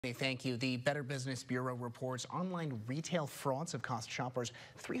Thank you. The Better Business Bureau reports online retail frauds have cost shoppers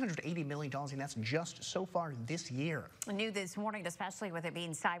 $380 million, and that's just so far this year. New this morning, especially with it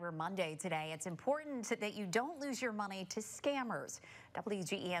being Cyber Monday today, it's important that you don't lose your money to scammers.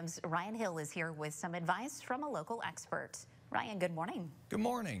 WGEM's Ryan Hill is here with some advice from a local expert. Ryan, good morning. Good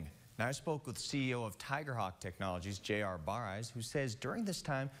morning. Now, I spoke with CEO of Tigerhawk Technologies, J.R. Barres, who says during this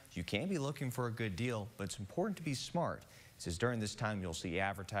time you can be looking for a good deal, but it's important to be smart. He says during this time you'll see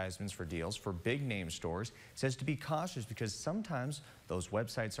advertisements for deals for big name stores. He says to be cautious because sometimes those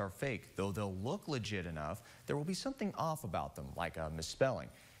websites are fake. Though they'll look legit enough, there will be something off about them, like a misspelling.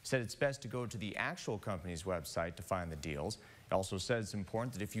 He said it's best to go to the actual company's website to find the deals. He also said it's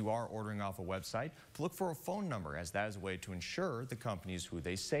important that if you are ordering off a website, to look for a phone number, as that is a way to ensure the company is who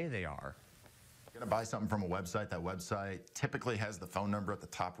they say they are. You're gonna buy something from a website, that website typically has the phone number at the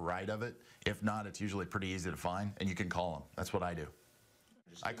top right of it. If not, it's usually pretty easy to find, and you can call them. That's what I do.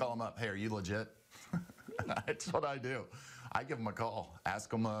 I call them up, hey, are you legit? That's what I do. I give them a call, ask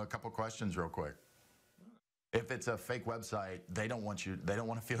them a couple questions real quick. If it's a fake website, they don't want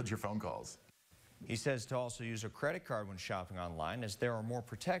to field your phone calls. He says to also use a credit card when shopping online, as there are more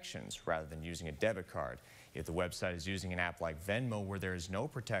protections rather than using a debit card. If the website is using an app like Venmo where there is no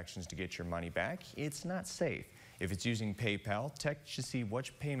protections to get your money back, it's not safe. If it's using PayPal, check to see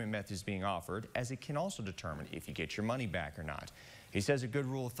which payment method is being offered, as it can also determine if you get your money back or not. He says a good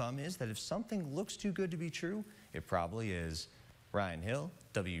rule of thumb is that if something looks too good to be true, it probably is. Ryan Hill,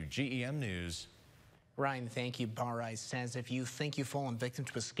 WGEM News. Ryan, thank you. Barres says if you think you've fallen victim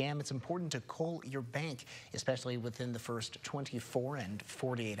to a scam, it's important to call your bank, especially within the first 24 and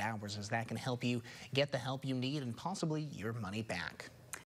 48 hours, as that can help you get the help you need and possibly your money back.